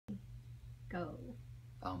Go.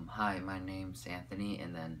 Hi, my name's Anthony,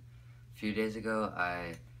 and then a few days ago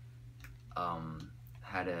I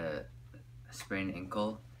had a sprained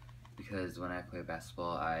ankle because when I played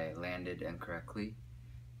basketball I landed incorrectly.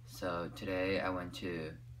 So today I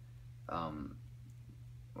um,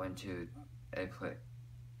 went to a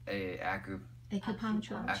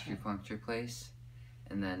Acupuncture. acupuncture place,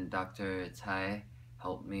 and then Dr. Tai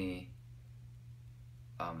helped me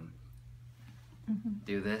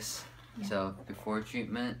do this. Yeah. So before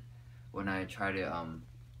treatment, when I try to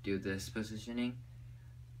do this positioning,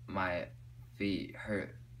 my feet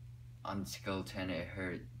hurt. On scale of 10, it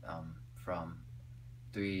hurt from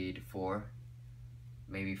 3 to 4,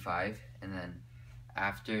 maybe 5. And then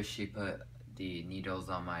after she put the needles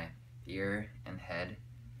on my ear and head,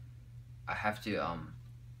 I have to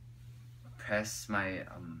press my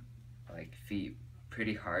feet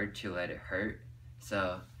pretty hard to let it hurt.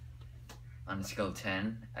 So on a scale of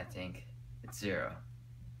 10, I think it's 0.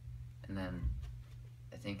 And then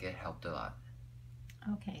I think it helped a lot.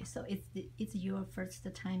 Okay, so it's your first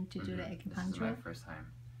time to do the acupuncture? This is my first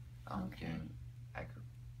time doing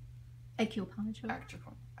acupuncture.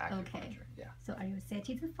 Acupuncture, okay. yeah. So are you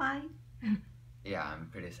satisfied? Yeah, I'm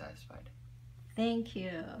pretty satisfied. Thank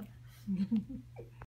you.